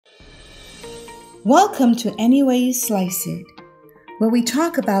Welcome to Any Way You Slice It, where we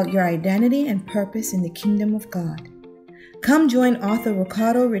talk about your identity and purpose in the kingdom of God. Come join author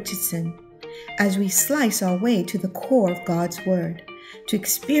Ricardo Richardson as we slice our way to the core of God's Word to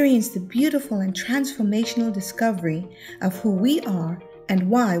experience the beautiful and transformational discovery of who we are and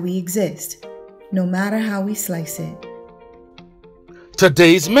why we exist, no matter how we slice it.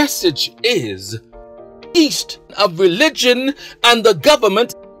 Today's message is Yeast of Religion and the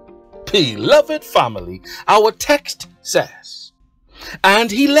Government. Beloved family, our text says, "And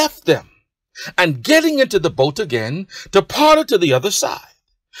he left them, and getting into the boat again, departed to the other side.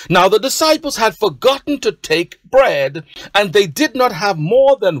 Now the disciples had forgotten to take bread, and they did not have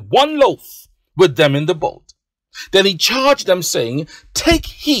more than one loaf with them in the boat. Then he charged them, saying, Take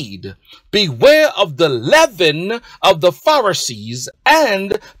heed, beware of the leaven of the Pharisees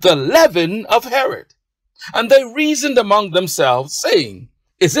and the leaven of Herod. And they reasoned among themselves, saying,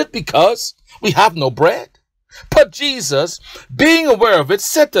 Is it because we have no bread? But Jesus, being aware of it,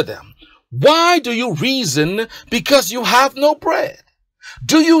 said to them, Why do you reason because you have no bread?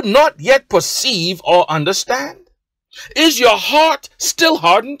 Do you not yet perceive or understand? Is your heart still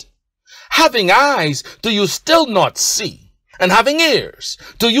hardened? Having eyes, do you still not see? And having ears,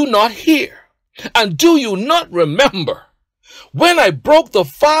 do you not hear? And do you not remember? When I broke the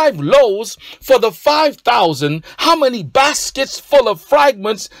 5 loaves for the 5,000, how many baskets full of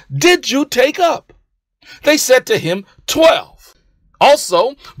fragments did you take up? They said to him, 12.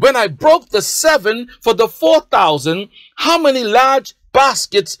 Also, when I broke the 7 for the 4,000, how many large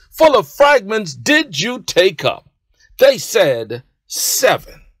baskets full of fragments did you take up? They said,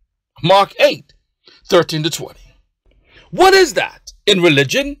 7. Mark 8:13-20. What is that in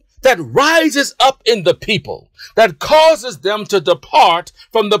religion that rises up in the people, that causes them to depart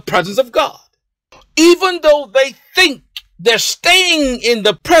from the presence of God? Even though they think they're staying in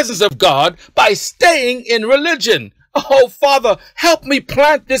the presence of God by staying in religion. Oh, Father, help me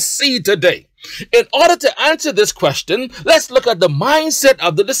plant this seed today. In order to answer this question, let's look at the mindset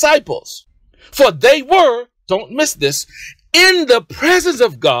of the disciples. For they were, don't miss this, in the presence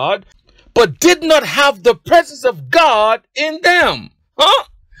of God, but did not have the presence of God in them. Huh?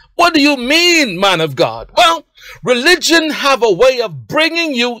 What do you mean, man of God? Well, religion have a way of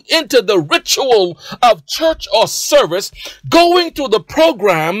bringing you into the ritual of church or service, going through the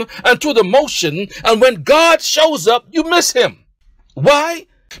program and through the motion, and when God shows up, you miss him. Why?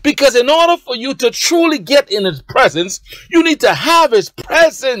 Because in order for you to truly get in his presence, you need to have his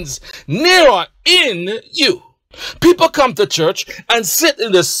presence nearer in you. People come to church and sit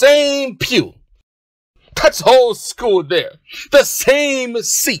in the same pew. That's old school there. The same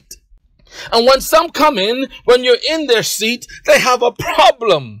seat. And when some come in, when you're in their seat, they have a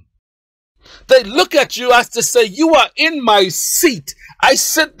problem. They look at you as to say, you are in my seat. I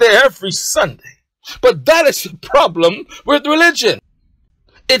sit there every Sunday. But that is the problem with religion.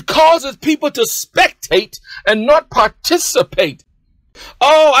 It causes people to spectate and not participate.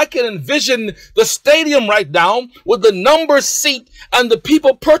 Oh, I can envision the stadium right now with the number seat and the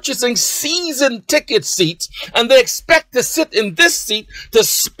people purchasing season ticket seats, and they expect to sit in this seat to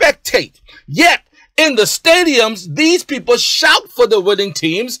spectate. Yet, in the stadiums, these people shout for the winning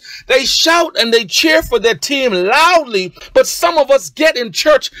teams. They shout and they cheer for their team loudly, but some of us get in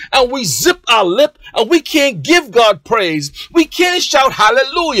church and we zip our lip and we can't give God praise. We can't shout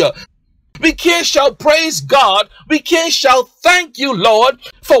hallelujah. We can't shout praise God. We can't shout thank you, Lord,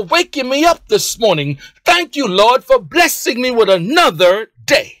 for waking me up this morning. Thank you, Lord, for blessing me with another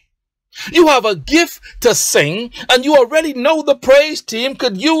day. You have a gift to sing, and you already know the praise team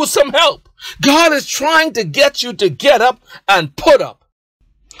could use some help. God is trying to get you to get up and put up.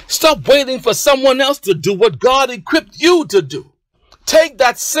 Stop waiting for someone else to do what God equipped you to do. Take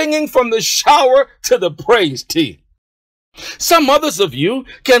that singing from the shower to the praise team. Some others of you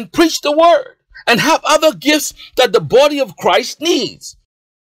can preach the word and have other gifts that the body of Christ needs.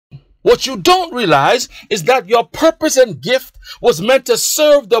 What you don't realize is that your purpose and gift was meant to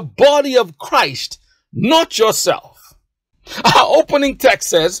serve the body of Christ, not yourself. Our opening text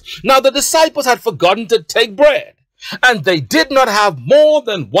says, Now the disciples had forgotten to take bread, and they did not have more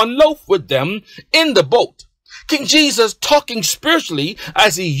than one loaf with them in the boat. King Jesus, talking spiritually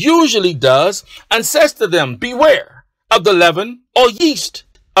as he usually does, and says to them, Beware of the leaven or yeast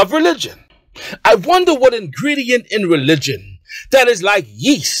of religion. I wonder what ingredient in religion that is like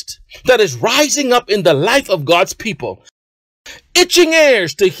yeast that is rising up in the life of God's people, itching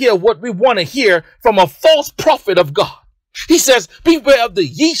ears to hear what we want to hear from a false prophet of God. He says, beware of the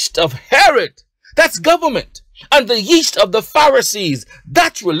yeast of Herod. That's government. and the yeast of the Pharisees.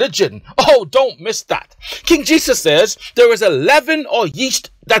 That's religion. Oh, don't miss that. King Jesus says there is a leaven or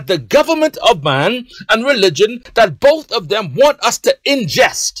yeast that the government of man and religion, that both of them want us to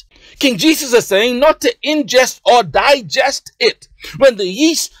ingest. King Jesus is saying not to ingest or digest it. When the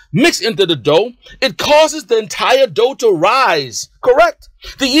yeast mix into the dough, it causes the entire dough to rise. Correct?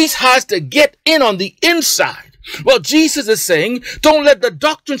 The yeast has to get in on the inside. Well, Jesus is saying, don't let the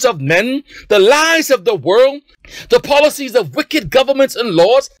doctrines of men, the lies of the world, the policies of wicked governments and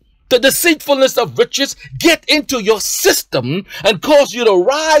laws, the deceitfulness of riches get into your system and cause you to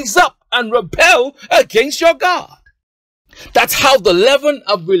rise up and rebel against your God. That's how the leaven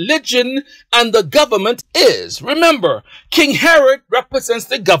of religion and the government is. Remember, King Herod represents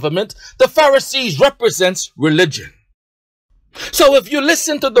the government. The Pharisees represents religion. So if you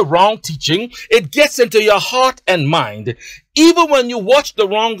listen to the wrong teaching, it gets into your heart and mind. Even when you watch the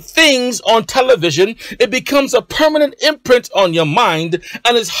wrong things on television, it becomes a permanent imprint on your mind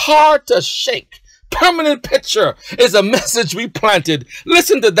and is hard to shake. Permanent picture is a message we planted.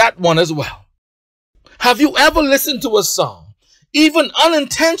 Listen to that one as well. Have you ever listened to a song, even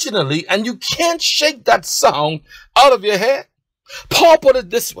unintentionally, and you can't shake that song out of your head? Paul put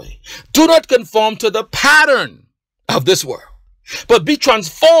it this way: do not conform to the pattern of this world, but be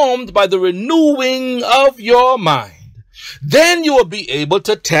transformed by the renewing of your mind. Then you will be able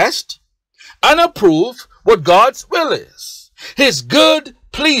to test and approve what God's will is, his good,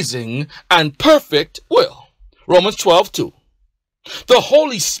 pleasing, and perfect will. Romans 12:2. The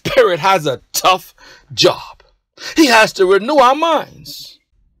Holy Spirit has a tough job. He has to renew our minds.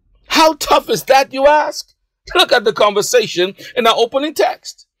 How tough is that, you ask? Look at the conversation in our opening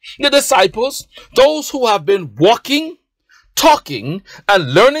text. The disciples, those who have been walking, talking,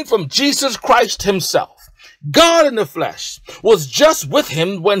 and learning from Jesus Christ himself, God in the flesh, was just with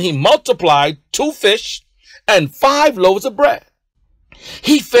him when he multiplied 2 fish and 5 loaves of bread.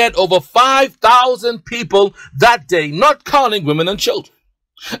 He fed over 5,000 people that day, not counting women and children,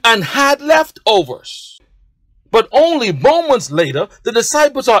 and had leftovers. But only moments later, the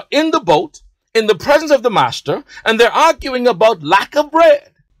disciples are in the boat, in the presence of the master, and they're arguing about lack of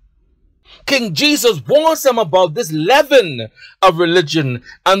bread. King Jesus warns them about this leaven of religion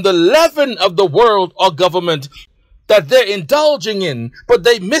and the leaven of the world or government that they're indulging in, but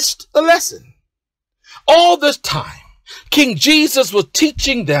they missed the lesson. All this time, King Jesus was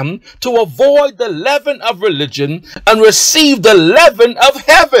teaching them to avoid the leaven of religion and receive the leaven of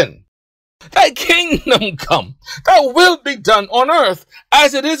heaven. Thy kingdom come, thy will be done on earth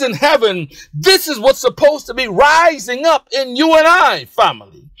as it is in heaven. This is what's supposed to be rising up in you and I,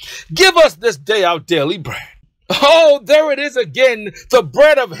 family. Give us this day our daily bread. Oh, there it is again, the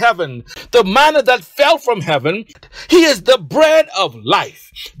bread of heaven, the manna that fell from heaven. He is the bread of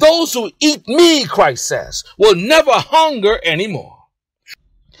life. Those who eat me, Christ says, will never hunger anymore.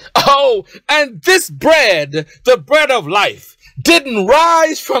 Oh, and this bread, the bread of life, didn't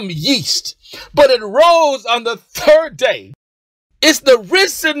rise from yeast, but it rose on the 3rd day. It's the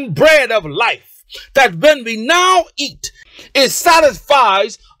risen bread of life that when we now eat, it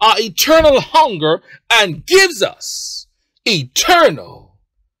satisfies our eternal hunger and gives us eternal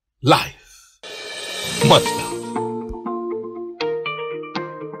life. Much love.